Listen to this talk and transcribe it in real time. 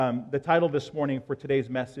The title this morning for today's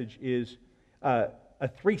message is A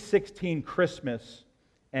 316 Christmas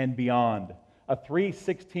and Beyond. A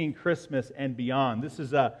 316 Christmas and Beyond. This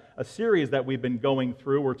is a series that we've been going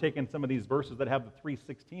through. We're taking some of these verses that have the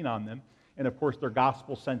 316 on them, and of course they're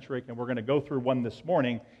gospel-centric, and we're going to go through one this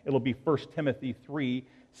morning. It'll be 1 Timothy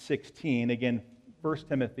 3:16. Again, 1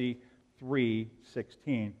 Timothy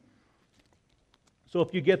 3:16. So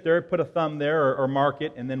if you get there, put a thumb there or mark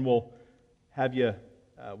it, and then I'll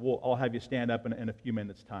have you stand up in a few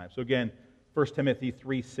minutes' time. So again, 1 Timothy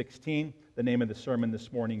 3:16. The name of the sermon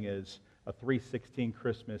this morning is A 316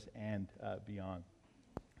 Christmas and Beyond.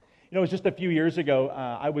 You know, it was just a few years ago,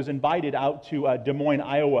 I was invited out to Des Moines,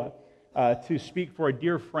 Iowa, to speak for a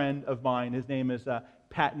dear friend of mine. His name is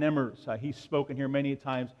Pat Nemmers. He's spoken here many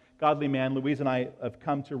times. Godly man. Louise and I have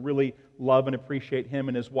come to really love and appreciate him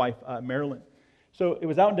and his wife, Marilyn. So it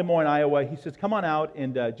was out in Des Moines, Iowa. He says, come on out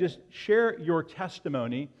and just share your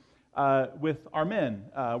testimony with our men.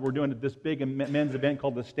 We're doing this big men's event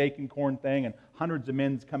called the Steak and Corn thing, and hundreds of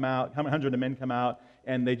men come out,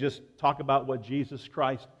 and they just talk about what Jesus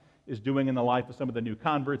Christ is doing in the life of some of the new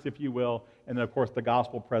converts, if you will, and then, of course, the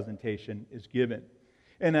gospel presentation is given.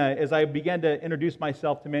 And as I began to introduce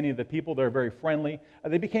myself to many of the people, they're very friendly.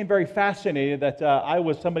 They became very fascinated that I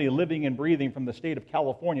was somebody living and breathing from the state of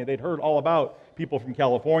California. They'd heard all about people from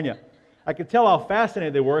California. I could tell how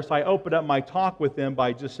fascinated they were, so I opened up my talk with them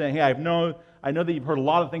by just saying, hey, I know that you've heard a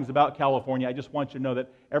lot of things about California. I just want you to know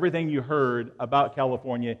that everything you heard about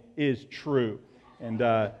California is true. And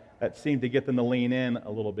that seemed to get them to lean in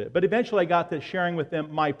a little bit. But eventually I got to sharing with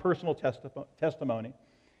them my personal testimony.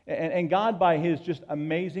 And God, by His just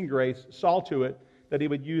amazing grace, saw to it that He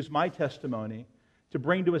would use my testimony to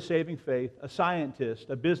bring to a saving faith a scientist,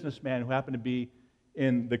 a businessman who happened to be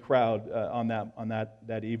in the crowd on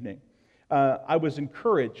that evening. I was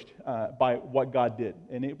encouraged by what God did,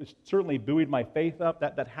 and it was certainly buoyed my faith up.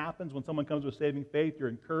 That happens when someone comes to a saving faith. You're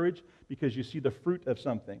encouraged because you see the fruit of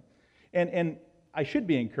something. And I should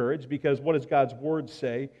be encouraged because what does God's Word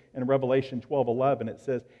say in Revelation 12:11? It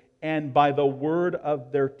says, and by the word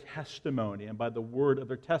of their testimony. And by the word of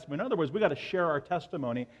their testimony. In other words, we've got to share our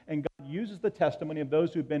testimony, and God uses the testimony of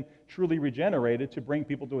those who've been truly regenerated to bring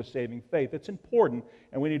people to a saving faith. It's important,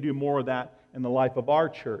 and we need to do more of that in the life of our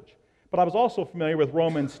church. But I was also familiar with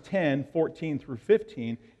Romans 10:14 through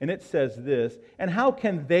 15, and it says this, and how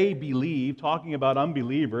can they believe, talking about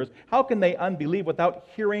unbelievers, how can they unbelieve without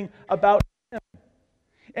hearing about Him?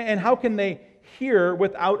 And how can they hear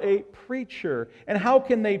without a preacher? And how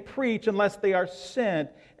can they preach unless they are sent?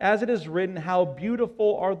 As it is written, how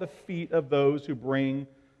beautiful are the feet of those who bring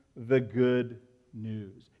the good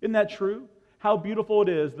news. Isn't that true? How beautiful it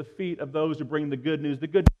is, the feet of those who bring the good news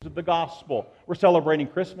of the gospel. We're celebrating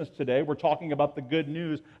Christmas today. We're talking about the good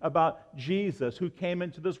news about Jesus who came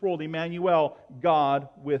into this world, Emmanuel, God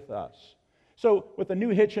with us. So with a new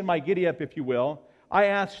hitch in my giddy-up, if you will,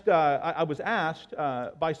 I was asked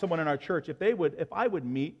by someone in our church if I would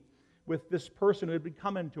meet with this person who had been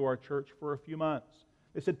coming to our church for a few months.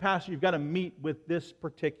 They said, Pastor, you've got to meet with this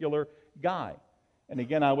particular guy. And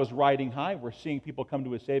again, I was riding high. We're seeing people come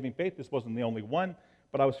to a saving faith. This wasn't the only one,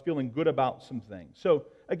 but I was feeling good about some things. So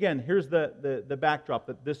again, here's the backdrop,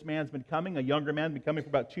 that this man's been coming, a younger man, been coming for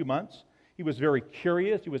about 2 months. He was very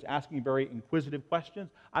curious. He was asking very inquisitive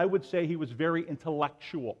questions. I would say he was very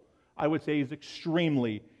intellectual. I would say he's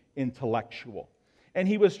extremely intellectual. And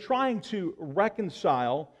he was trying to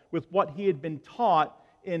reconcile with what he had been taught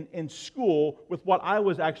in school with what I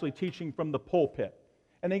was actually teaching from the pulpit.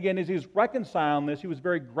 And again, as he was reconciling this, he was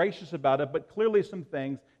very gracious about it, but clearly some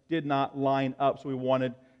things did not line up, so we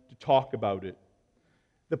wanted to talk about it.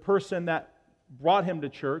 The person that brought him to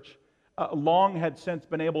church long had since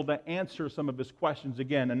been able to answer some of his questions.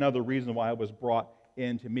 Again, another reason why I was brought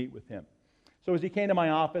in to meet with him. So as he came to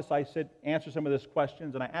my office, I said, answer some of his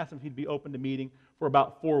questions, and I asked him if he'd be open to meeting for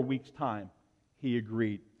about 4 weeks' time. He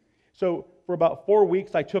agreed. So for about 4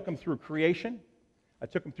 weeks, I took him through creation. I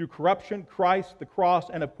took him through corruption, Christ, the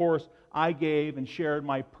cross, and of course, I gave and shared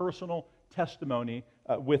my personal testimony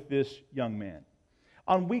with this young man.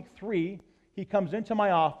 On week 3, he comes into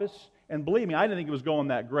my office, and believe me, I didn't think it was going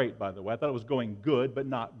that great, by the way. I thought it was going good, but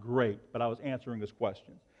not great, but I was answering his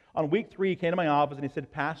questions. On week 3, he came to my office, and he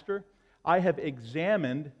said, Pastor, I have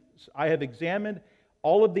examined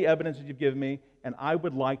all of the evidence that you've given me, and I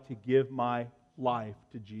would like to give my life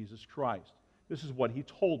to Jesus Christ. This is what he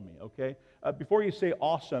told me, okay? Before you say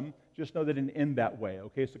awesome, just know that it didn't end that way,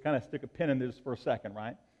 okay? So kind of stick a pin in this for a second,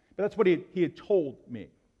 right? But that's what he had told me.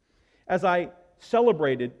 As I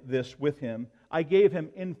celebrated this with him, I gave him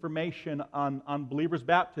information on believer's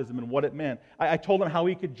baptism and what it meant. I told him how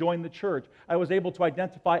he could join the church. I was able to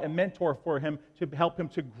identify a mentor for him to help him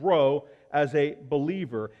to grow as a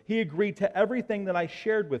believer. He agreed to everything that I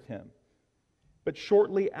shared with him. But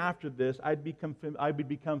shortly after this, I would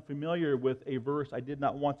become familiar with a verse I did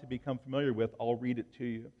not want to become familiar with. I'll read it to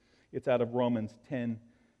you. It's out of Romans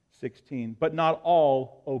 10:16. But not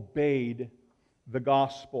all obeyed the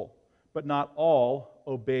gospel. But not all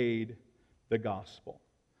obeyed the gospel.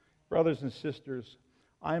 Brothers and sisters,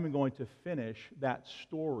 I am going to finish that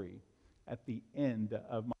story at the end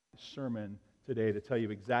of my sermon today to tell you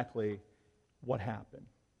exactly what happened.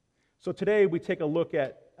 So today we take a look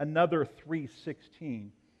at another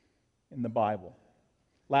 3:16 in the Bible.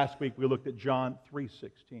 Last week we looked at John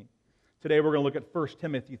 3:16. Today we're going to look at 1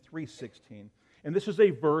 Timothy 3:16. And this is a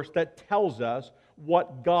verse that tells us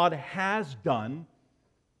what God has done.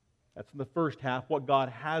 That's in the first half, what God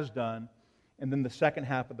has done. And then the second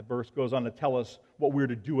half of the verse goes on to tell us what we're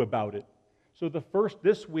to do about it. So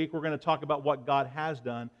this week we're going to talk about what God has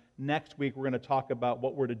done. Next week we're going to talk about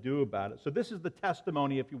what we're to do about it. So this is the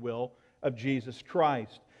testimony, if you will, of Jesus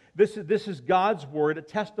Christ. This is God's word. It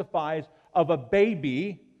testifies of a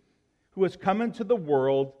baby who has come into the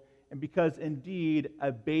world, and because indeed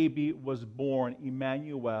a baby was born,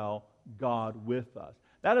 Emmanuel, God with us.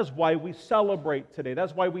 That is why we celebrate today.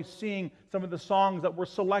 That's why we sing some of the songs that were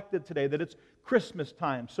selected today, that it's Christmas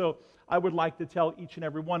time. So I would like to tell each and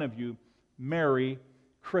every one of you, Merry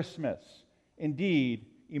Christmas. Indeed,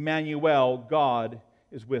 Emmanuel, God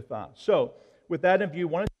is with us. So with that in view,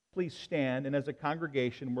 why don't you please stand, and as a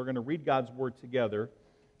congregation, we're going to read God's word together.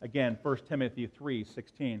 Again, 1 Timothy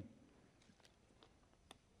 3:16.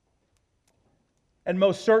 And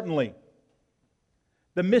most certainly,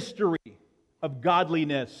 the mystery of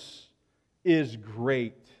godliness is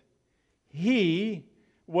great. He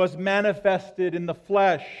was manifested in the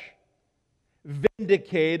flesh,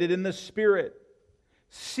 vindicated in the spirit,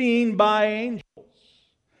 seen by angels,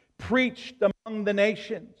 preached among the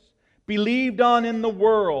nations, believed on in the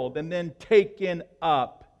world, and then taken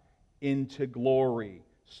up into glory.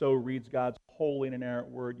 So reads God's holy and inerrant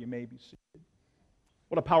word. You may be seated.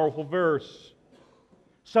 What a powerful verse.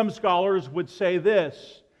 Some scholars would say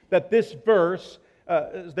this, that this verse,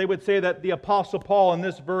 they would say that the Apostle Paul in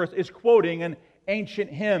this verse is quoting an ancient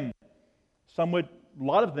hymn. A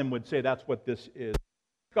lot of them would say that's what this is.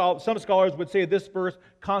 Some scholars would say this verse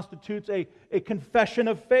constitutes a confession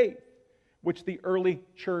of faith, which the early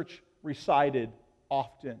church recited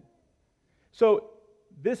often. So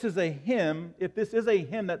this is a hymn. If this is a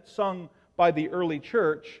hymn that's sung by the early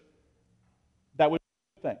church, that would be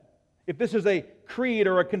a good thing. If this is a creed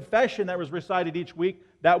or a confession that was recited each week,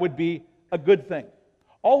 that would be a good thing.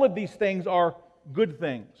 All of these things are good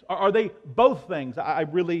things. Are they both things? I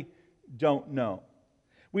really don't know.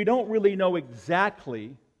 We don't really know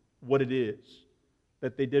exactly what it is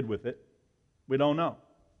that they did with it. We don't know.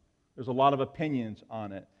 There's a lot of opinions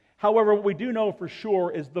on it. However, what we do know for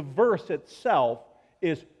sure is the verse itself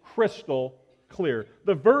is crystal clear.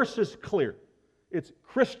 The verse is clear. It's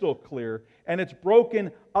crystal clear, and it's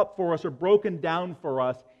broken up for us, or broken down for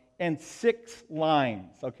us, in 6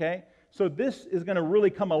 lines, okay? So this is going to really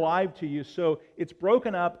come alive to you. So it's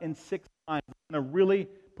broken up in 6 lines. I'm going to really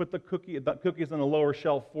put the cookies on the lower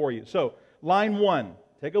shelf for you. So line 1,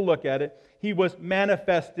 take a look at it. He was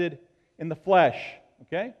manifested in the flesh,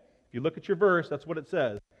 okay? If you look at your verse, that's what it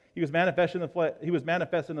says. He was manifested in the flesh. He was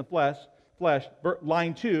manifested in the flesh.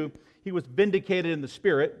 Line 2, he was vindicated in the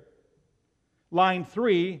spirit. Line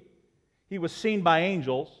 3, he was seen by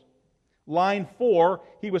angels. Line 4,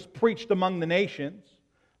 he was preached among the nations.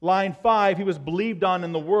 Line 5, he was believed on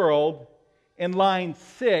in the world. In line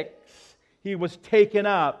 6, he was taken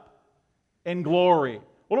up in glory.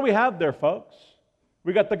 What do we have there, folks?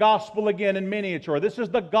 We got the gospel again in miniature. This is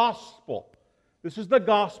the gospel. This is the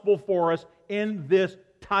gospel for us in this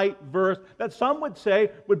tight verse that some would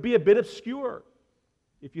say would be a bit obscure.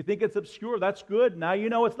 If you think it's obscure, that's good. Now you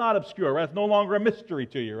know it's not obscure. Right? It's no longer a mystery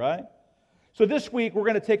to you, right? So this week we're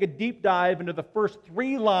going to take a deep dive into the first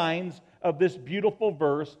 3 lines of this beautiful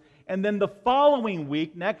verse. And then the following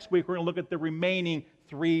week, next week, we're going to look at the remaining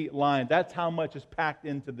 3 lines. That's how much is packed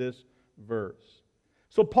into this verse.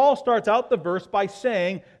 So Paul starts out the verse by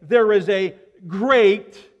saying there is a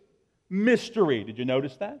great mystery. Did you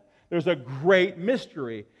notice that? There's a great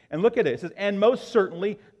mystery. And look at it. It says, and most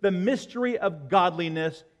certainly the mystery of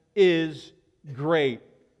godliness is great.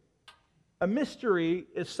 A mystery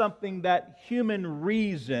is something that human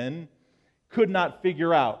reason could not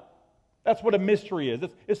figure out. That's what a mystery is.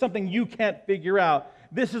 It's something you can't figure out.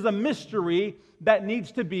 This is a mystery that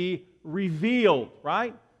needs to be revealed,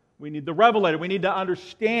 right? We need the revelator. We need to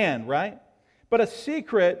understand, right? But a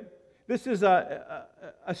secret, this is a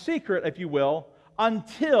secret, if you will,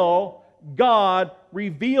 until God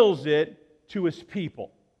reveals it to His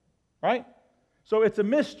people, right? So it's a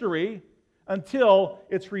mystery until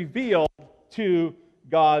it's revealed to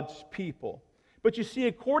God's people. But you see,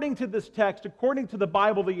 according to this text, according to the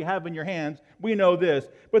Bible that you have in your hands, we know this.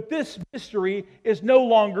 But this mystery is no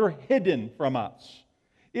longer hidden from us.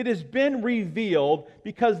 It has been revealed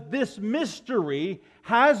because this mystery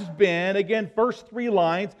has been, again, first three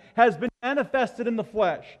lines, has been manifested in the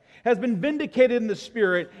flesh, has been vindicated in the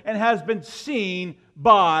Spirit, and has been seen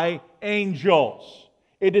by angels.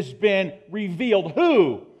 It has been revealed.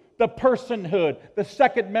 Who? The personhood, the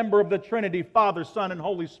second member of the Trinity, Father, Son, and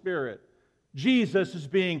Holy Spirit. Jesus is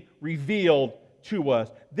being revealed to us.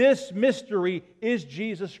 This mystery is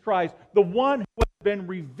Jesus Christ, the one who has been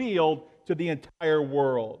revealed to the entire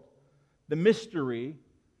world. The mystery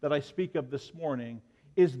that I speak of this morning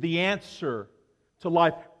is the answer to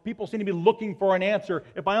life. People seem to be looking for an answer.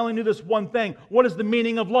 If I only knew this one thing, what is the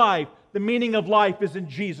meaning of life? The meaning of life is in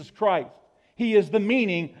Jesus Christ. He is the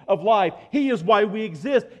meaning of life. He is why we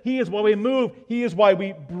exist. He is why we move. He is why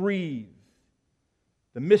we breathe.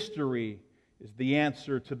 The mystery is the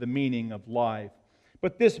answer to the meaning of life.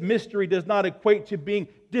 But this mystery does not equate to being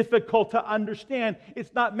difficult to understand.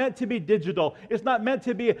 It's not meant to be digital. It's not meant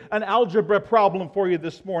to be an algebra problem for you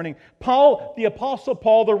this morning. Paul, the Apostle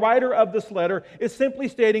Paul, the writer of this letter, is simply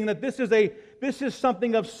stating that this is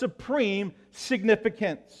something of supreme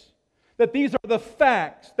significance. That these are the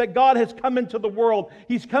facts, that God has come into the world.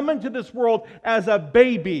 He's come into this world as a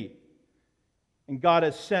baby. And God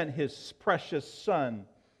has sent His precious Son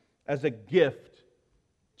as a gift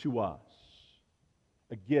to us.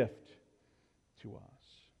 A gift to us.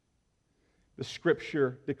 The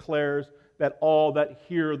Scripture declares that all that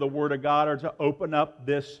hear the Word of God are to open up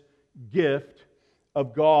this gift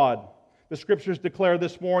of God. The Scriptures declare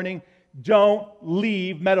this morning, don't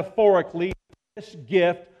leave metaphorically this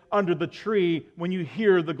gift under the tree when you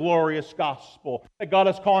hear the glorious gospel. That God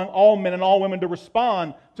is calling all men and all women to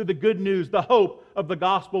respond to the good news, the hope of the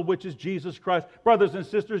gospel, which is Jesus Christ. Brothers and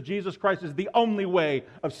sisters, Jesus Christ is the only way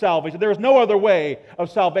of salvation. There is no other way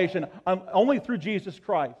of salvation, only through Jesus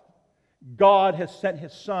Christ. God has sent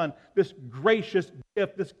His Son. This gracious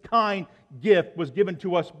gift, this kind gift was given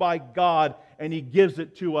to us by God, and He gives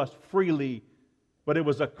it to us freely, but it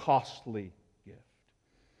was a costly gift.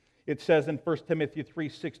 It says in 1 Timothy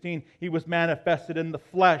 3:16, He was manifested in the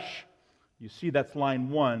flesh. You see, that's line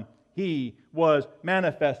 1. He was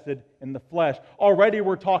manifested in the flesh. Already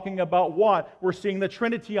we're talking about what? We're seeing the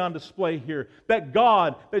Trinity on display here. That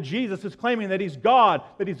Jesus is claiming that He's God,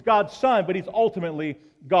 that He's God's Son, but He's ultimately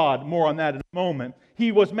God. More on that in a moment.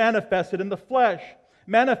 He was manifested in the flesh.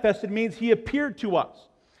 Manifested means He appeared to us.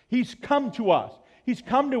 He's come to us. He's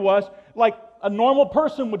come to us like a normal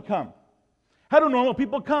person would come. How do normal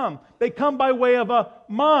people come? They come by way of a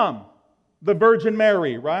mom, the Virgin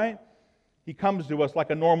Mary, right? He comes to us like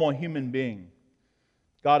a normal human being.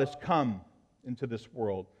 God has come into this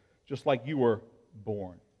world just like you were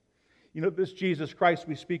born. You know, this Jesus Christ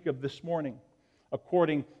we speak of this morning,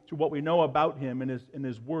 according to what we know about Him in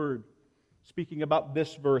His Word, speaking about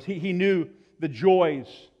this verse, He knew the joys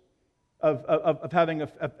of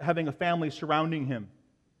having a family surrounding Him.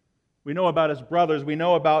 We know about His brothers. We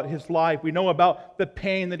know about His life. We know about the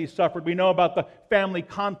pain that He suffered. We know about the family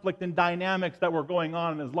conflict and dynamics that were going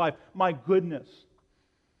on in His life. My goodness.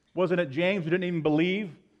 Wasn't it James who didn't even believe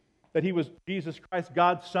that He was Jesus Christ,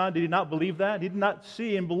 God's Son? Did he not believe that? He did not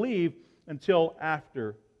see and believe until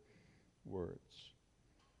afterwards.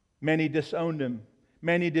 Many disowned Him.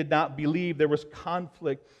 Many did not believe. There was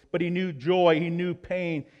conflict. But He knew joy. He knew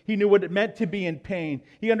pain. He knew what it meant to be in pain.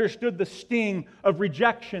 He understood the sting of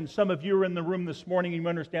rejection. Some of you are in the room this morning and you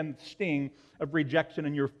understand the sting of rejection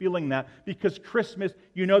and you're feeling that. Because Christmas,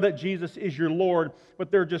 you know that Jesus is your Lord,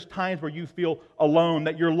 but there are just times where you feel alone,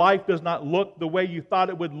 that your life does not look the way you thought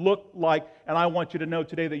it would look like. And I want you to know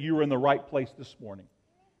today that you are in the right place this morning.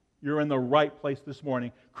 You're in the right place this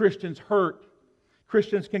morning. Christians hurt.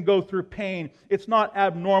 Christians can go through pain. It's not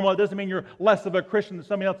abnormal. It doesn't mean you're less of a Christian than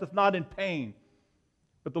somebody else that's not in pain.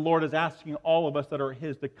 But the Lord is asking all of us that are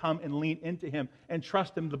His to come and lean into Him and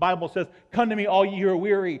trust Him. The Bible says, come to me all ye who are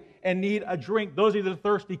weary and need a drink. Those of you that are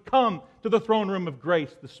thirsty, come to the throne room of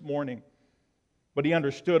grace this morning. But He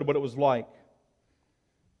understood what it was like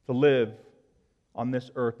to live on this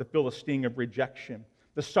earth, to feel the sting of rejection,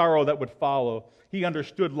 the sorrow that would follow. He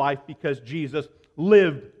understood life because Jesus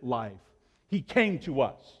lived life. He came to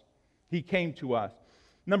us. He came to us.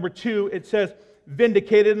 Number 2, it says,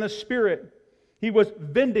 vindicated in the Spirit. He was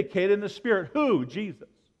vindicated in the Spirit. Who? Jesus.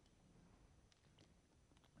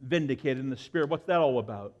 Vindicated in the Spirit. What's that all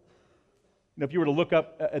about? If you were to look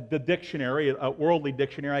up the dictionary, a worldly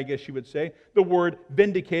dictionary, I guess you would say, the word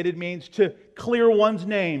vindicated means to clear one's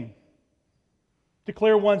name. To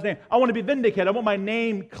clear one's name. I want to be vindicated. I want my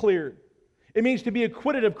name cleared. It means to be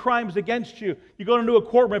acquitted of crimes against you. You go into a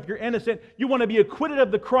courtroom, if you're innocent, you want to be acquitted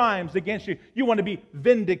of the crimes against you. You want to be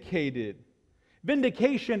vindicated.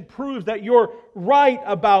 Vindication proves that you're right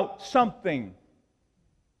about something.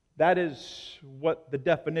 That is what the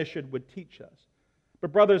definition would teach us.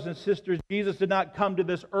 But brothers and sisters, Jesus did not come to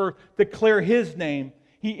this earth to clear His name.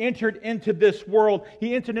 He entered into this world.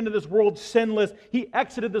 He entered into this world sinless. He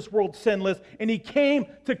exited this world sinless. And He came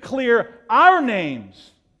to clear our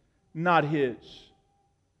names, not His.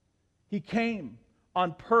 He came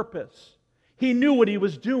on purpose. He knew what He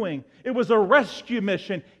was doing. It was a rescue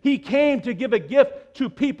mission. He came to give a gift to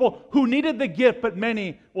people who needed the gift, but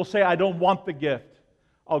many will say, I don't want the gift.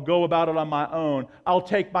 I'll go about it on my own. I'll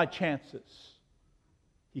take my chances.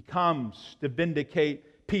 He comes to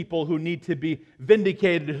vindicate people who need to be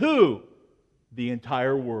vindicated. Who? The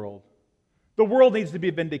entire world. The world needs to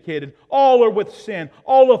be vindicated. All are with sin.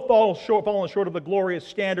 All have fallen short of the glorious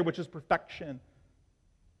standard, which is perfection.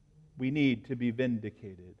 We need to be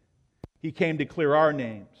vindicated. He came to clear our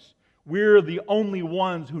names. We're the only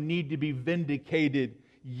ones who need to be vindicated.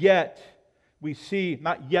 Yet, we see,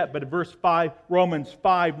 not yet, but verse 5, Romans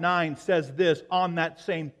 5:9 says this on that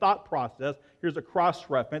same thought process. Here's a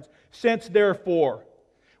cross-reference. Since, therefore,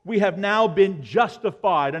 we have now been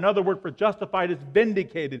justified. Another word for justified is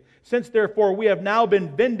vindicated. Since, therefore, we have now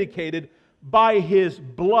been vindicated by His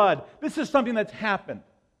blood. This is something that's happened.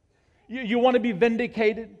 You want to be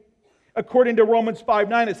vindicated? According to Romans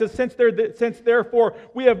 5:9, it says, since therefore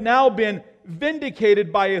we have now been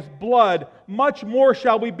vindicated by His blood, much more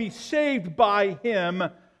shall we be saved by Him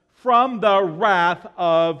from the wrath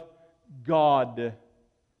of God.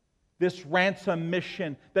 This ransom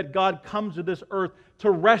mission that God comes to this earth to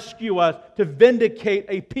rescue us, to vindicate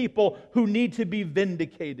a people who need to be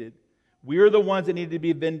vindicated. We are the ones that need to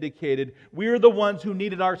be vindicated. We are the ones who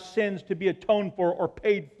needed our sins to be atoned for or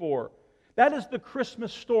paid for. That is the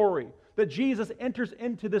Christmas story. That Jesus enters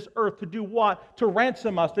into this earth to do what? To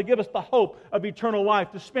ransom us, to give us the hope of eternal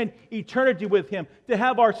life, to spend eternity with Him, to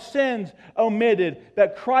have our sins omitted,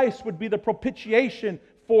 that Christ would be the propitiation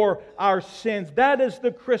for our sins. That is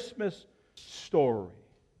the Christmas story.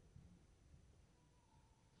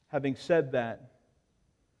 Having said that,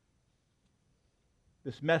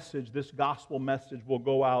 this message, this gospel message will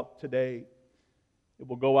go out today. It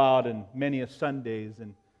will go out in many a Sundays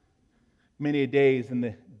and many days in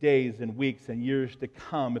the days and weeks and years to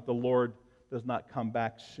come if the Lord does not come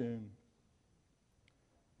back soon.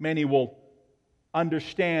 Many will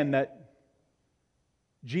understand that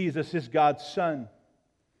Jesus is God's Son.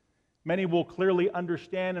 Many will clearly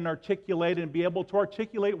understand and articulate and be able to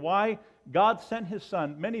articulate why God sent His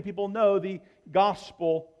Son. Many people know the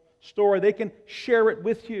gospel story. They can share it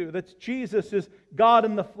with you, that Jesus is God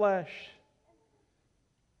in the flesh.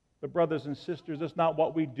 But brothers and sisters, it's not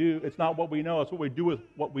what we do, it's not what we know, it's what we do with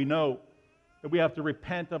what we know. That we have to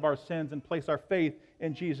repent of our sins and place our faith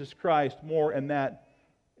in Jesus Christ. More in that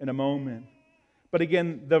in a moment. But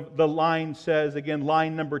again, the line says, again,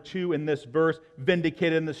 line number 2 in this verse,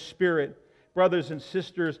 vindicated in the Spirit. Brothers and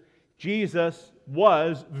sisters, Jesus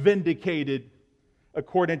was vindicated.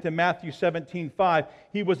 According to Matthew 17:5,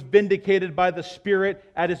 He was vindicated by the Spirit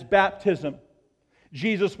at His baptism.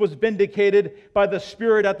 Jesus was vindicated by the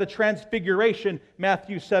Spirit at the transfiguration,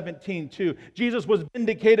 Matthew 17:2. Jesus was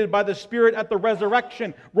vindicated by the Spirit at the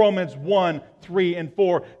resurrection, Romans 1:3 and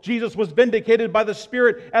 4. Jesus was vindicated by the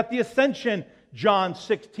Spirit at the ascension, John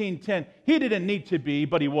 16:10. He didn't need to be,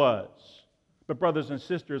 but He was. But brothers and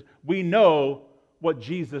sisters, we know what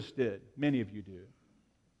Jesus did. Many of you do.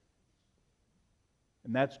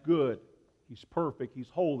 And that's good. He's perfect. He's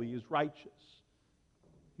holy. He's righteous.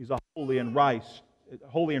 He's a holy and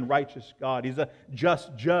righteous God. He's a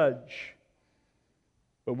just judge.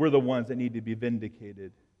 But we're the ones that need to be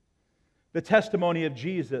vindicated. The testimony of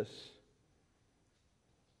Jesus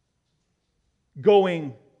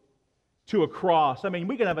going to a cross. I mean,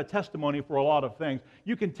 we can have a testimony for a lot of things.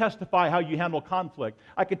 You can testify how you handle conflict.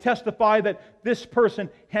 I can testify that this person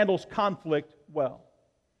handles conflict well.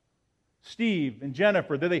 Steve and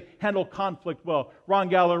Jennifer, do they handle conflict well? Ron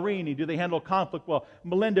Gallerini, do they handle conflict well?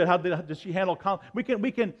 Melinda, how does she handle conflict?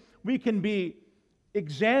 We can be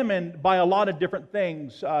examined by a lot of different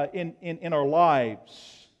things in our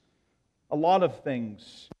lives. A lot of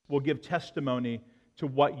things will give testimony to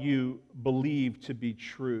what you believe to be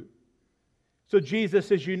true. So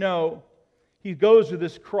Jesus, as you know, He goes to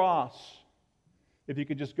this cross. If you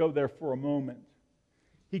could just go there for a moment.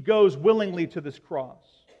 He goes willingly to this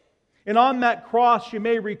cross. And on that cross, you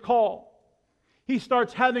may recall, he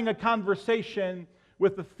starts having a conversation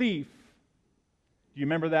with the thief. Do you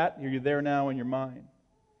remember that? Are you there now in your mind?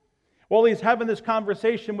 While he's having this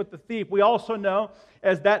conversation with the thief, we also know,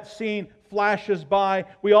 as that scene flashes by,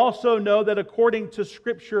 we also know that according to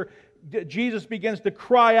Scripture, Jesus begins to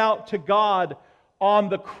cry out to God on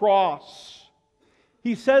the cross.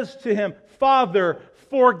 He says to him, "Father,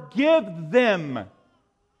 forgive them."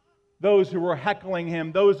 Those who were heckling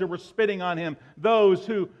him, those who were spitting on him, those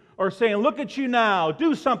who are saying, "Look at you now,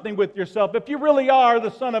 do something with yourself. If you really are the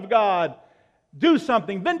Son of God, do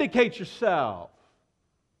something, vindicate yourself."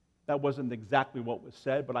 That wasn't exactly what was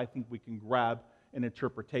said, but I think we can grab an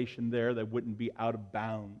interpretation there that wouldn't be out of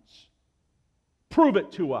bounds. Prove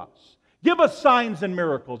it to us. Give us signs and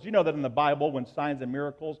miracles. You know that in the Bible, when signs and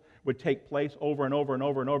miracles would take place over and over and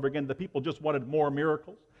over and over again, the people just wanted more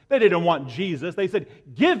miracles. They didn't want Jesus. They said,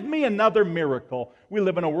 "Give me another miracle." We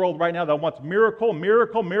live in a world right now that wants miracle,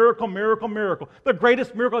 miracle, miracle, miracle, miracle. The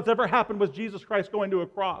greatest miracle that's ever happened was Jesus Christ going to a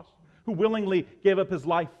cross, who willingly gave up His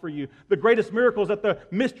life for you. The greatest miracle is that the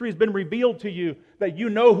mystery has been revealed to you, that you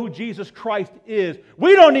know who Jesus Christ is.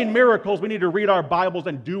 We don't need miracles. We need to read our Bibles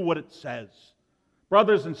and do what it says.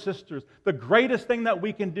 Brothers and sisters, the greatest thing that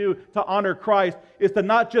we can do to honor Christ is to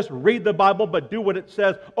not just read the Bible, but do what it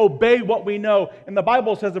says, obey what we know. And the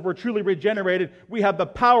Bible says if we're truly regenerated, we have the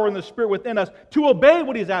power and the Spirit within us to obey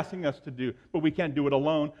what He's asking us to do. But we can't do it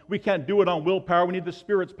alone. We can't do it on willpower. We need the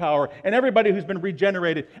Spirit's power. And everybody who's been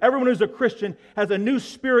regenerated, everyone who's a Christian, has a new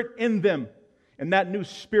spirit in them. And that new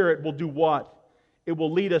spirit will do what? It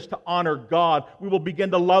will lead us to honor God. We will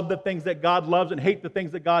begin to love the things that God loves and hate the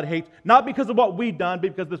things that God hates. Not because of what we've done,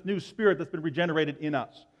 but because of this new spirit that's been regenerated in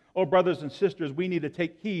us. Oh, brothers and sisters, we need to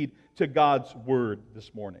take heed to God's Word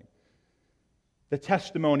this morning. The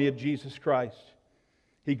testimony of Jesus Christ.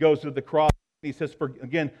 He goes to the cross. He says,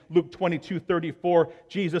 again, Luke 22:34,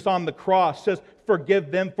 Jesus on the cross says,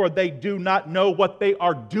 "Forgive them, for they do not know what they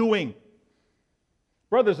are doing."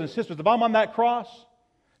 Brothers and sisters, if I'm on that cross,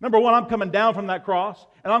 number one, I'm coming down from that cross,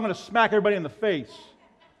 and I'm going to smack everybody in the face.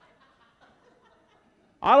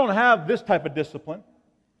 I don't have this type of discipline.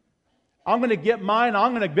 I'm going to get mine.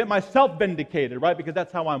 I'm going to get myself vindicated, right? Because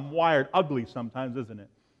that's how I'm wired. Ugly sometimes, isn't it?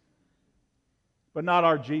 But not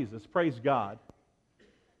our Jesus. Praise God.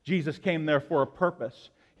 Jesus came there for a purpose.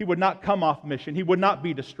 He would not come off mission. He would not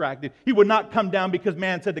be distracted. He would not come down because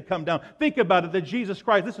man said to come down. Think about it, that Jesus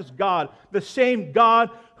Christ, this is God, the same God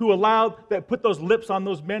who put those lips on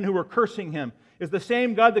those men who were cursing Him, is the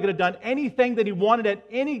same God that could have done anything that He wanted at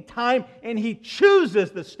any time, and He chooses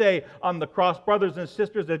to stay on the cross. Brothers and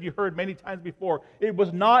sisters, as you heard many times before, it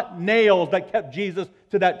was not nails that kept Jesus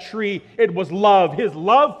to that tree. It was love, His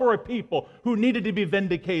love for a people who needed to be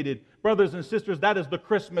vindicated. Brothers and sisters, that is the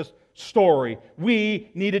Christmas story. We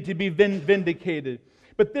needed to be vindicated.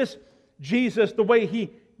 But this Jesus, the way He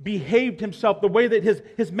behaved Himself, the way that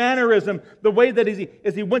his mannerism, the way that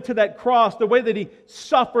as he went to that cross, the way that He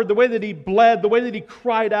suffered, the way that He bled, the way that He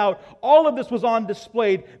cried out, all of this was on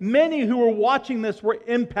display. Many who were watching this were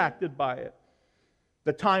impacted by it.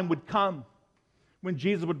 The time would come when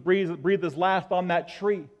Jesus would breathe His last on that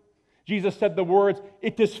tree. Jesus said the words,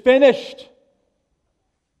 "It is finished.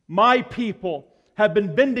 My people have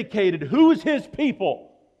been vindicated." Who's His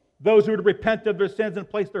people? Those who would repent of their sins and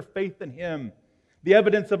place their faith in Him. The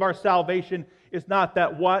evidence of our salvation is not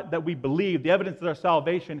that we believe. The evidence of our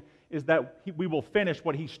salvation is that we will finish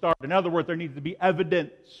what He started. In other words, there needs to be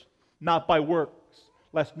evidence, not by works,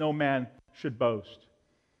 lest no man should boast.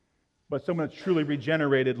 But someone that's truly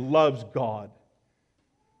regenerated loves God,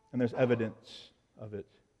 and there's evidence of it.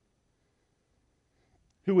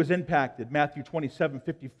 Who was impacted? Matthew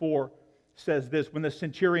 27:54 says this, "When the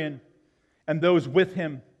centurion and those with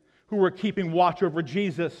him who were keeping watch over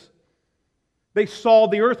Jesus, they saw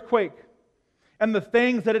the earthquake and the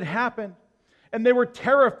things that had happened, and they were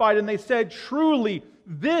terrified, and they said, 'Truly,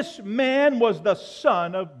 this man was the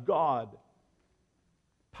Son of God.'"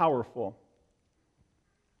 Powerful.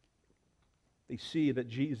 They see that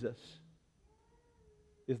Jesus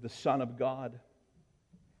is the Son of God.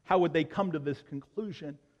 How would they come to this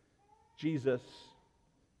conclusion? Jesus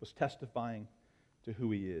was testifying to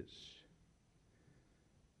who He is.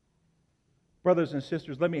 Brothers and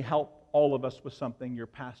sisters, let me help all of us with something, your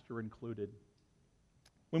pastor included.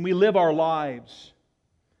 When we live our lives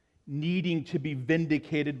needing to be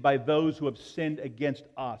vindicated by those who have sinned against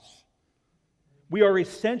us, we are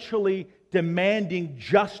essentially demanding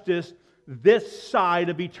justice this side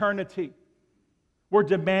of eternity. We're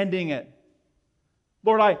demanding it.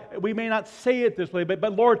 Lord, we may not say it this way,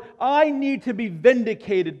 but Lord, I need to be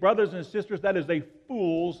vindicated. Brothers and sisters, that is a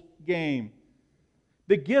fool's game.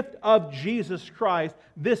 The gift of Jesus Christ,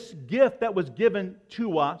 this gift that was given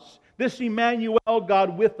to us, this Emmanuel,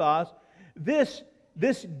 God with us, this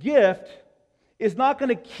gift is not going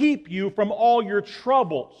to keep you from all your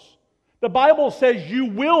troubles. The Bible says you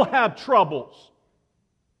will have troubles.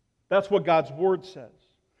 That's what God's Word says.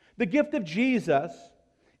 The gift of Jesus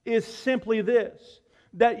is simply this,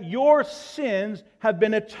 that your sins have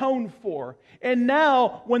been atoned for. And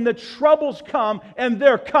now, when the troubles come, and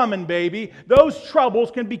they're coming, baby, those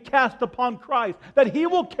troubles can be cast upon Christ, that He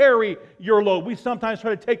will carry your load. We sometimes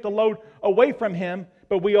try to take the load away from Him,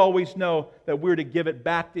 but we always know that we're to give it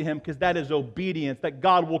back to Him, because that is obedience, that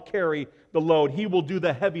God will carry the load. He will do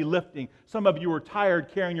the heavy lifting. Some of you are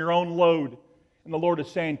tired carrying your own load. And the Lord is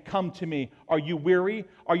saying, come to me. Are you weary?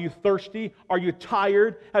 Are you thirsty? Are you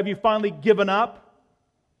tired? Have you finally given up?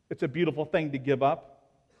 It's a beautiful thing to give up.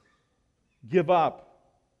 Give up.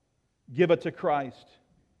 Give it to Christ.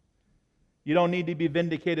 You don't need to be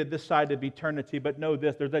vindicated this side of eternity, but know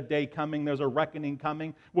this, there's a day coming, there's a reckoning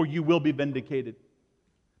coming where you will be vindicated.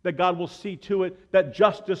 That God will see to it that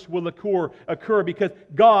justice will occur because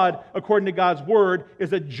God, according to God's Word,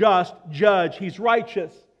 is a just judge. He's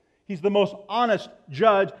righteous. He's the most honest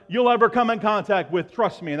judge you'll ever come in contact with.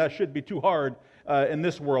 Trust me, and that shouldn't be too hard in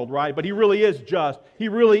this world, right? But He really is just. He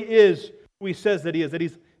really is who He says that He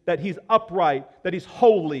is. That He's upright, that He's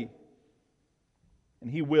holy. And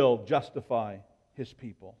He will justify His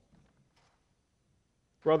people.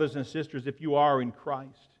 Brothers and sisters, if you are in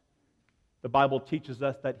Christ, the Bible teaches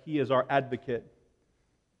us that He is our advocate.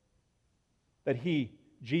 That He,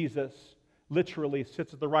 Jesus, literally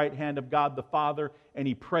sits at the right hand of God the Father and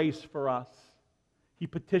He prays for us. He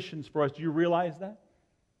petitions for us. Do you realize that?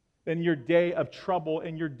 In your day of trouble,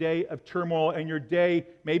 in your day of turmoil, in your day,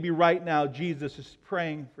 maybe right now, Jesus is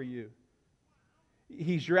praying for you.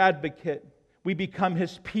 He's your advocate. We become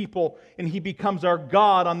His people and He becomes our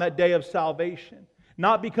God on that day of salvation.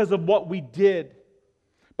 Not because of what we did,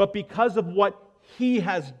 but because of what He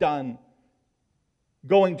has done.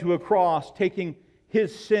 Going to a cross, taking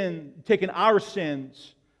our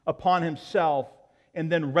sins upon Himself,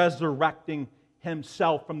 and then resurrecting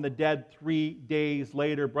Himself from the dead 3 days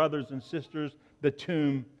later. Brothers and sisters, the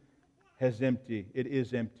tomb is empty. It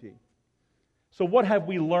is empty. So what have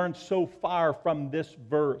we learned so far from this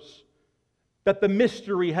verse? That the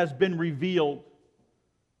mystery has been revealed.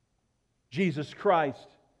 Jesus Christ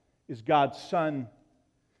is God's Son.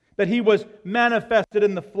 That He was manifested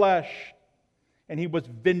in the flesh. And He was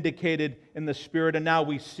vindicated in the Spirit. And now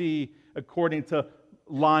we see, according to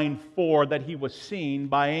line 4, that He was seen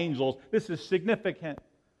by angels. This is significant.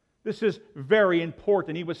 This is very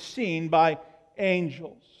important. He was seen by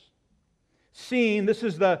angels. Seen, this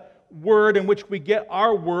is the word in which we get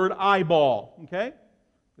our word eyeball. Okay?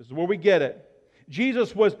 This is where we get it.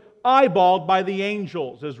 Jesus was eyeballed by the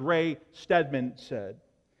angels, as Ray Stedman said.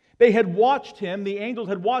 They had watched Him, the angels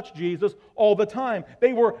had watched Jesus all the time.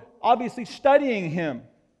 They were obviously studying Him.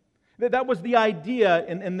 That was the idea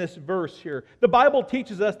in this verse here. The Bible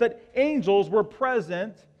teaches us that angels were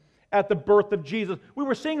present at the birth of Jesus. We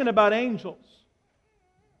were singing about angels.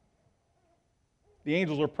 The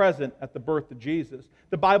angels were present at the birth of Jesus.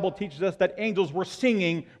 The Bible teaches us that angels were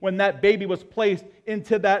singing when that baby was placed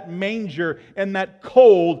into that manger in that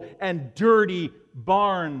cold and dirty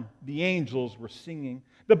barn. The angels were singing.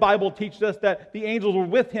 The Bible teaches us that the angels were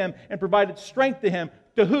with Him and provided strength to Him.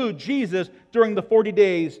 To who? Jesus, during the 40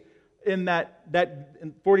 days in that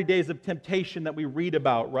 40 days of temptation that we read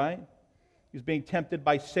about, right? He was being tempted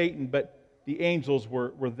by Satan, but the angels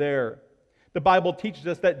were there. The Bible teaches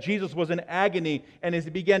us that Jesus was in agony, and as He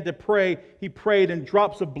began to pray, He prayed and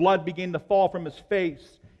drops of blood began to fall from His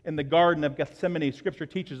face in the Garden of Gethsemane. Scripture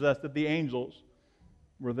teaches us that the angels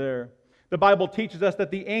were there. The Bible teaches us that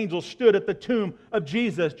the angels stood at the tomb of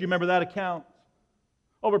Jesus. Do you remember that account?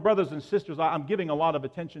 Oh, but brothers and sisters, I'm giving a lot of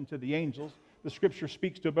attention to the angels. The Scripture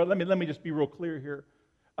speaks to it, but let me just be real clear here.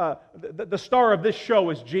 The star of this show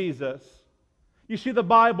is Jesus. You see, the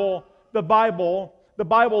Bible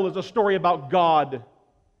is a story about God.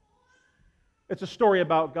 It's a story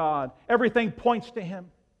about God. Everything points to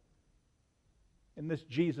Him. And this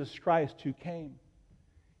Jesus Christ who came,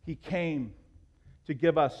 He came to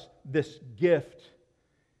give us this gift.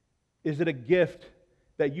 Is it a gift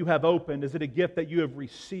that you have opened? Is it a gift that you have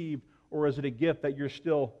received? Or is it a gift that you're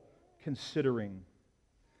still considering?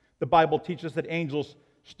 The Bible teaches us that angels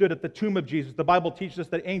stood at the tomb of Jesus. The Bible teaches us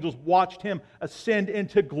that angels watched Him ascend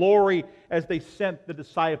into glory as they sent the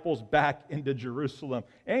disciples back into Jerusalem.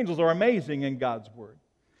 Angels are amazing in God's Word.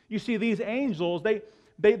 You see, these angels,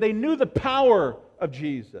 they knew the power of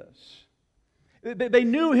Jesus. They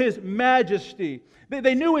knew His majesty.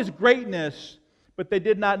 They knew His greatness, but they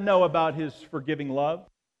did not know about His forgiving love.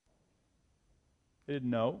 They didn't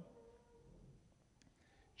know.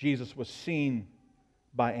 Jesus was seen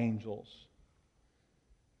by angels.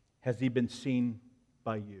 Has He been seen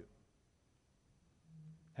by you?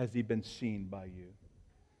 Has He been seen by you?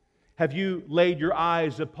 Have you laid your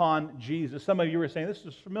eyes upon Jesus? Some of you were saying, this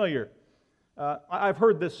is familiar. I've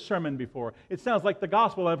heard this sermon before. It sounds like the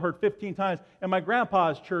gospel I've heard 15 times in my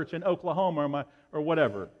grandpa's church in Oklahoma or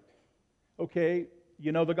whatever. Okay,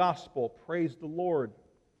 you know the gospel. Praise the Lord.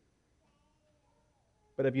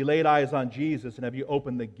 But have you laid eyes on Jesus, and have you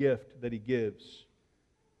opened the gift that He gives?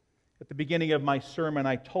 At the beginning of my sermon,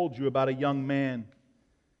 I told you about a young man.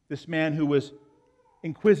 This man who was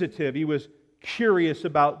inquisitive. He was curious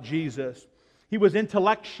about Jesus. He was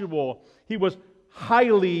intellectual. He was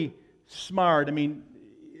highly smart. I mean,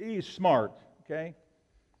 he's smart, okay?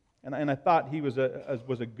 And I thought he was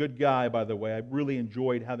a good guy, by the way. I really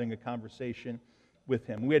enjoyed having a conversation with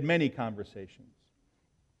him. We had many conversations.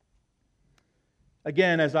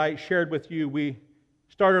 Again, as I shared with you, we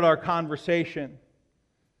started our conversation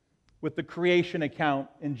with the creation account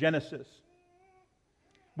in Genesis.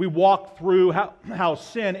 We walked through how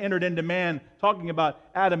sin entered into man, talking about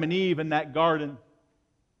Adam and Eve in that garden.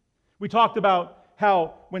 We talked about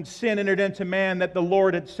how when sin entered into man, that the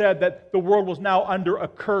Lord had said that the world was now under a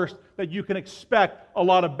curse, that you can expect a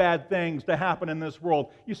lot of bad things to happen in this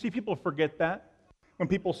world. You see, people forget that. When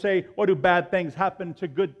people say, "What do bad things happen to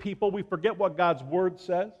good people?" we forget what God's Word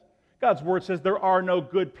says. God's Word says there are no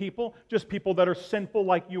good people, just people that are sinful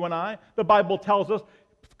like you and I. The Bible tells us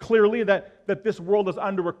clearly that this world is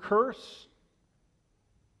under a curse.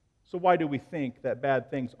 So why do we think that bad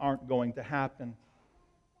things aren't going to happen?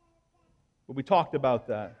 But we talked about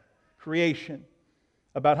that. Creation,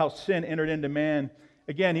 about how sin entered into man.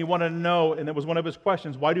 Again, he wanted to know, and it was one of his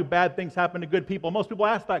questions, why do bad things happen to good people? Most people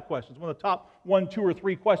ask that question. It's one of the top 1, 2, or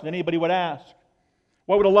 3 questions anybody would ask.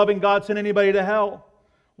 Why would a loving God send anybody to hell?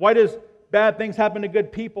 Why does bad things happen to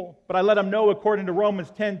good people? But I let them know, according to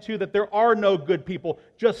Romans 10:2, that there are no good people,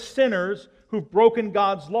 just sinners who've broken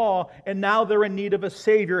God's law, and now they're in need of a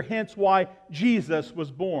Savior, hence why Jesus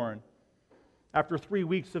was born. After 3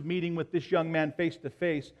 weeks of meeting with this young man face to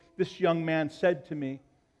face, this young man said to me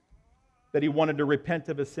that he wanted to repent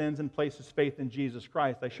of his sins and place his faith in Jesus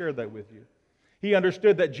Christ. I shared that with you. He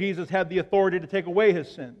understood that Jesus had the authority to take away his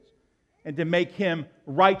sins and to make him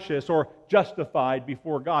righteous or justified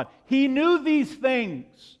before God. He knew these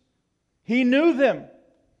things. He knew them.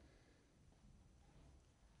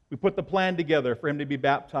 We put the plan together for him to be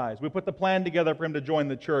baptized. We put the plan together for him to join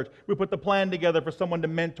the church. We put the plan together for someone to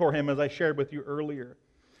mentor him, as I shared with you earlier.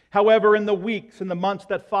 However, in the weeks and the months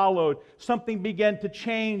that followed, something began to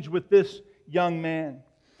change with this young man.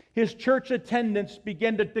 His church attendance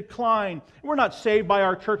began to decline. We're not saved by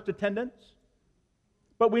our church attendance,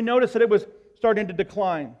 but we noticed that it was starting to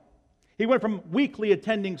decline. He went from weekly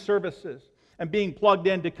attending services and being plugged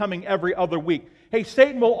in to coming every other week. Hey,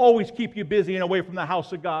 Satan will always keep you busy and away from the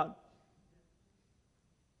house of God.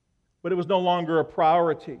 But it was no longer a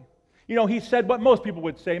priority. You know, he said what most people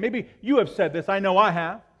would say. Maybe you have said this. I know I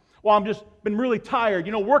have. Well, I'm just been really tired.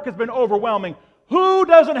 You know, work has been overwhelming. Who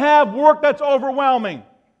doesn't have work that's overwhelming?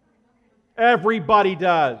 Everybody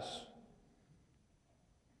does.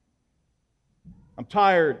 I'm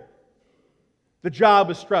tired. The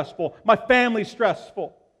job is stressful. My family's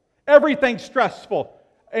stressful. Everything's stressful.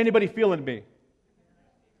 Anybody feeling me?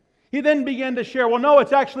 He then began to share, well, no,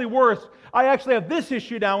 it's actually worse. I actually have this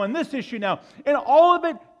issue now and this issue now. And all of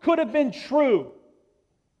it could have been true.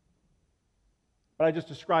 But I just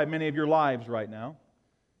described many of your lives right now.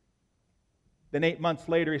 Then 8 months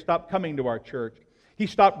later, he stopped coming to our church. He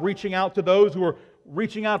stopped reaching out to those who were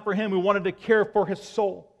reaching out for him, who wanted to care for his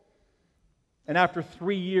soul. And after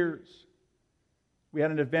 3 years, we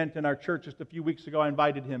had an event in our church just a few weeks ago. I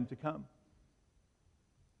invited him to come.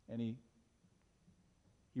 And he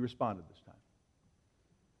responded this time.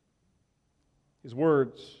 His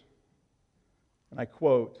words, and I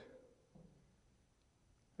quote,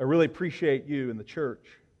 "I really appreciate you in the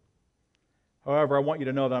church. However, I want you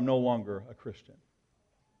to know that I'm no longer a Christian."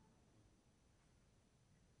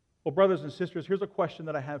 Well, brothers and sisters, here's a question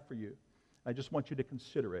that I have for you. I just want you to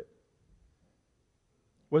consider it.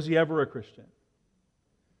 Was he ever a Christian?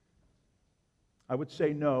 I would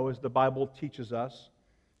say no, as the Bible teaches us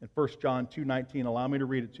in 1 John 2:19. Allow me to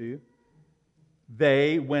read it to you.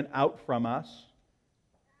 They went out from us.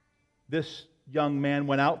 This young man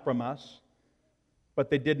went out from us, but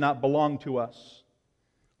they did not belong to us.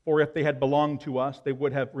 For if they had belonged to us, they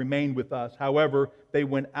would have remained with us. However, they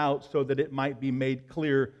went out so that it might be made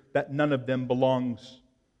clear that none of them belongs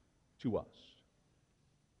to us.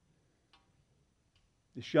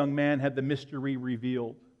 This young man had the mystery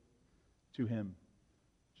revealed to him,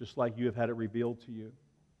 just like you have had it revealed to you.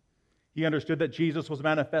 He understood that Jesus was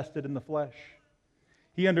manifested in the flesh.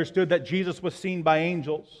 He understood that Jesus was seen by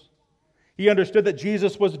angels. He understood that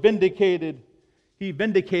Jesus was vindicated. He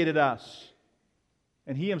vindicated us.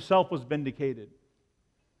 And He Himself was vindicated.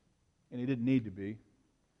 And He didn't need to be.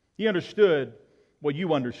 He understood what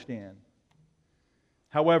you understand.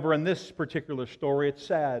 However, in this particular story, it's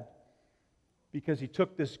sad because He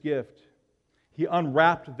took this gift. He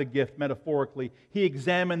unwrapped the gift metaphorically. He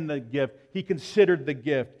examined the gift. He considered the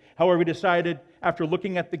gift. However, He decided, after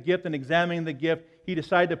looking at the gift and examining the gift, He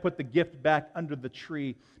decided to put the gift back under the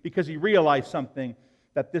tree because He realized something,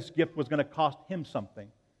 that this gift was going to cost Him something.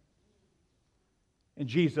 And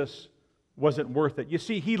Jesus wasn't worth it. You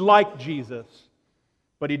see, He liked Jesus,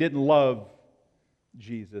 but He didn't love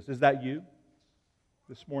Jesus. Is that you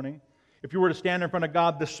this morning? If you were to stand in front of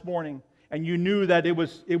God this morning and you knew that it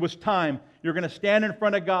was time, you're going to stand in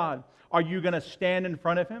front of God, are you going to stand in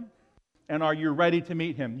front of Him? And are you ready to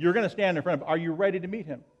meet Him? You're going to stand in front of Him. Are you ready to meet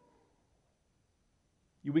Him?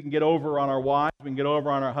 We can get over on our wives, we can get over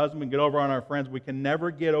on our husbands, we can get over on our friends. We can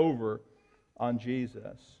never get over on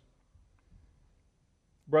Jesus.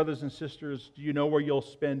 Brothers and sisters, do you know where you'll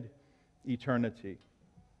spend eternity?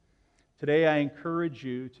 Today I encourage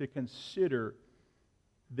you to consider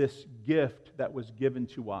this gift that was given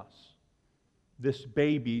to us, this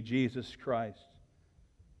baby, Jesus Christ.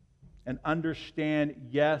 And understand,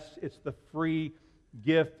 yes, it's the free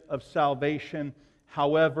gift of salvation.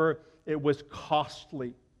 However, it was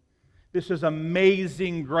costly. This is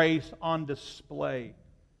amazing grace on display.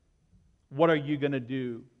 What are you going to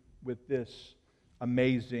do with this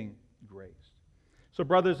amazing grace? So,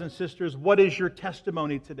 brothers and sisters, what is your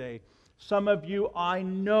testimony today? Some of you, I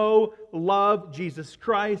know, love Jesus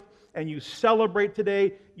Christ, and you celebrate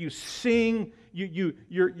today, you sing,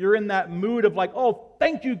 you're in that mood of like, oh,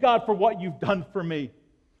 thank you, God, for what you've done for me.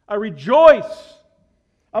 I rejoice.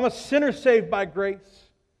 I'm a sinner saved by grace.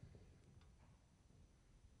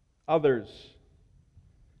 Others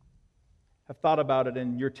have thought about it,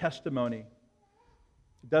 and your testimony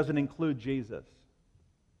doesn't include Jesus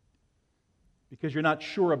because you're not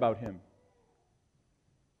sure about Him.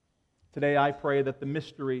 Today I pray that the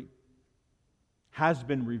mystery has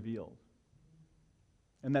been revealed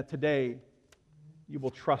and that today you will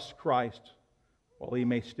trust Christ while He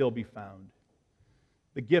may still be found.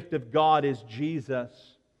 The gift of God is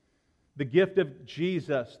Jesus. The gift of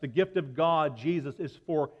Jesus, the gift of God, Jesus, is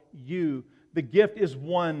for you. The gift is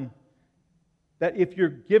one that if you're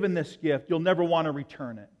given this gift, you'll never want to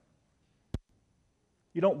return it.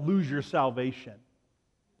 You don't lose your salvation.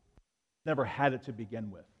 Never had it to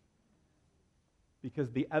begin with.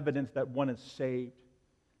 Because the evidence that one is saved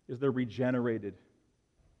is they're regenerated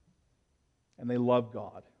and they love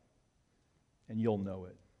God. And you'll know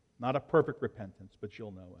it. Not a perfect repentance, but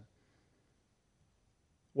you'll know it.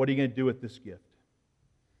 What are you going to do with this gift?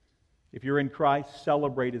 If you're in Christ,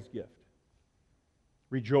 celebrate His gift.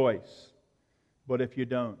 Rejoice. But if you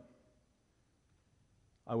don't,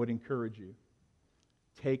 I would encourage you,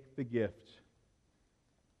 take the gift.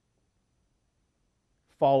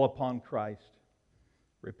 Fall upon Christ.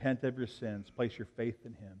 Repent of your sins. Place your faith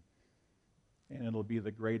in Him. And it'll be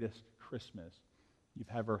the greatest Christmas you've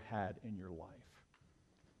ever had in your life.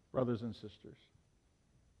 Brothers and sisters,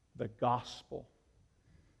 the gospel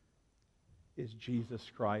is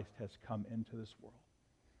Jesus Christ has come into this world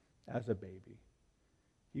as a baby.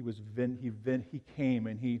 He came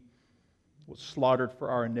and He was slaughtered for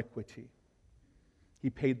our iniquity. He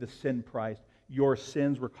paid the sin price. Your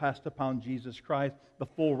sins were cast upon Jesus Christ. The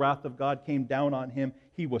full wrath of God came down on Him.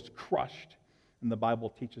 He was crushed. And the Bible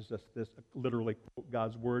teaches us this, literally quote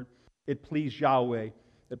God's word. It pleased Yahweh,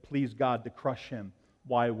 it pleased God to crush Him.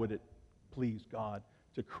 Why would it please God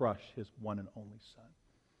to crush His one and only Son?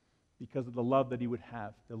 Because of the love that He would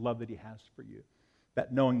have, the love that He has for you.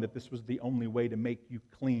 That knowing that this was the only way to make you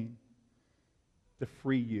clean, to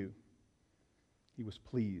free you, He was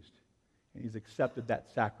pleased. And He's accepted that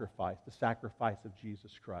sacrifice, the sacrifice of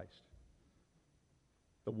Jesus Christ.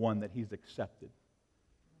 The one that He's accepted.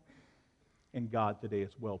 And God today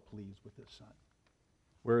is well pleased with His Son.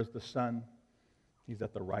 Where is the Son? He's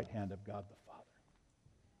at the right hand of God the Father.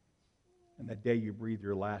 And the day you breathe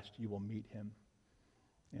your last, you will meet Him.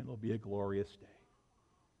 And it'll be a glorious day.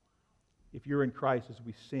 If you're in Christ as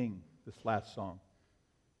we sing this last song,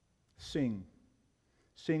 sing.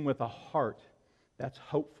 Sing with a heart that's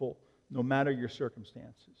hopeful, no matter your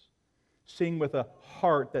circumstances. Sing with a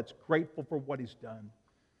heart that's grateful for what He's done,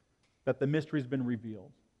 that the mystery's been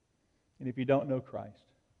revealed. And if you don't know Christ,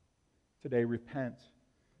 today repent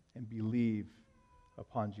and believe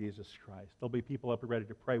upon Jesus Christ. There'll be people up here ready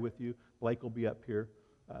to pray with you. Blake will be up here.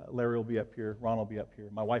 Larry will be up here. Ron will be up here.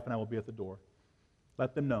 My wife and I will be at the door.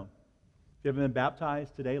 Let them know. If you haven't been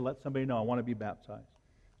baptized today, let somebody know, I want to be baptized.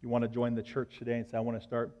 You want to join the church today and say, I want to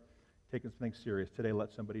start taking something serious today,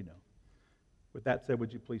 let somebody know. With that said,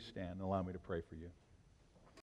 would you please stand and allow me to pray for you?